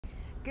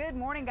Good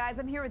morning, guys.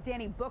 I'm here with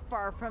Danny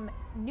Bookvar from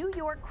New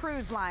York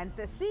Cruise Lines,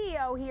 the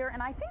CEO here,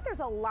 and I think there's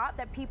a lot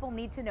that people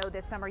need to know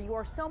this summer. You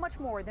are so much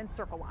more than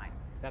Circle Line.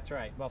 That's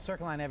right. Well,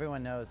 Circle Line,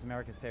 everyone knows,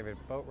 America's favorite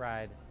boat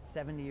ride,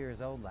 70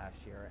 years old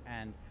last year,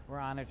 and we're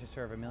honored to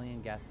serve 1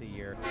 million guests a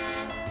year.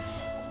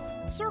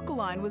 Circle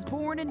Line was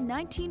born in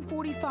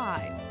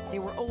 1945. They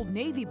were old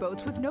Navy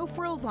boats with no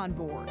frills on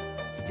board.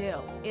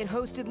 Still, it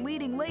hosted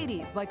leading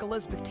ladies like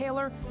Elizabeth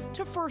Taylor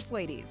to first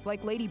ladies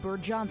like Lady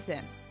Bird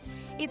Johnson.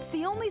 It's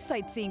the only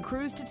sightseeing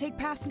cruise to take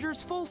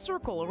passengers full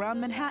circle around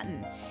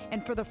Manhattan,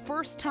 and for the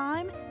first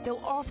time,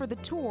 they'll offer the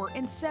tour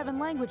in 7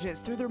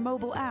 languages through their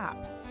mobile app.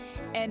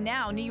 And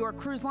now, New York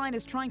Cruise Line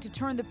is trying to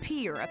turn the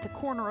pier at the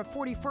corner of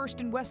 41st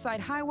and West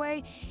Side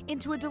Highway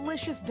into a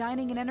delicious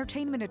dining and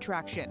entertainment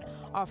attraction,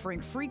 offering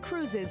free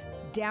cruises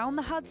down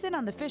the Hudson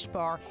on the Fish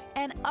Bar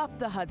and up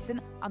the Hudson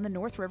on the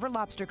North River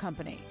Lobster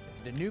Company.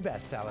 The new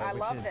bestseller, I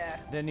which love is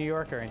this. The New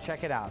Yorker, and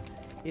check it out.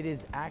 It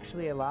is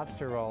actually a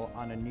lobster roll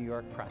on a New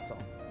York pretzel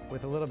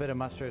with a little bit of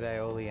mustard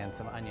aioli and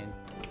some onion.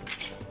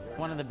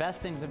 One of the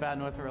best things about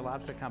North River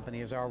Lobster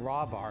Company is our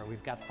raw bar.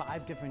 We've got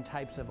 5 different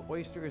types of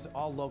oysters,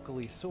 all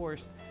locally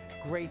sourced,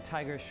 great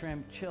tiger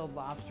shrimp, chilled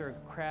lobster,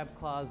 crab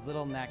claws,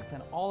 little necks,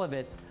 and all of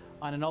it's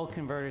on an old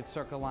converted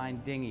Circle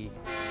Line dinghy.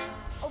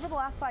 Over the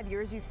last 5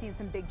 years, you've seen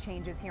some big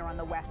changes here on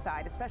the west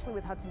side, especially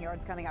with Hudson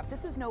Yards coming up.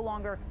 This is no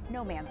longer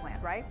no man's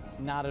land, right?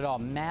 Not at all.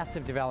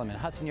 Massive development.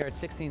 Hudson Yards,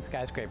 16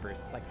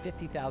 skyscrapers, like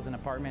 50,000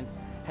 apartments,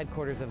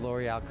 headquarters of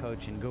L'Oreal,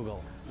 Coach, and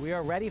Google. We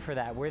are ready for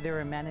that. We're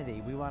their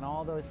amenity. We want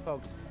all those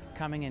folks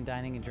coming and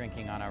dining and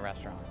drinking on our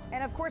restaurants.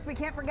 And of course, we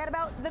can't forget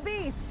about the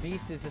Beast.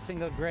 Beast is the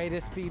single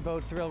greatest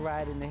speedboat thrill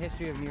ride in the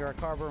history of New York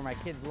Harbor. My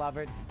kids love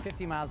it.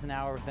 50 miles an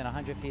hour within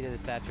 100 feet of the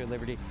Statue of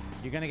Liberty.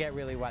 You're going to get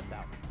really wet,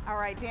 though. All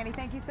right, Danny,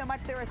 thank you so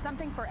much. There is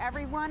something for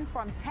everyone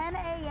from 10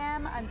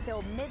 a.m.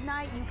 until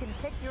midnight. You can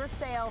pick your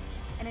sail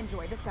and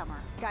enjoy the summer.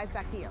 Guys,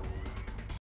 back to you.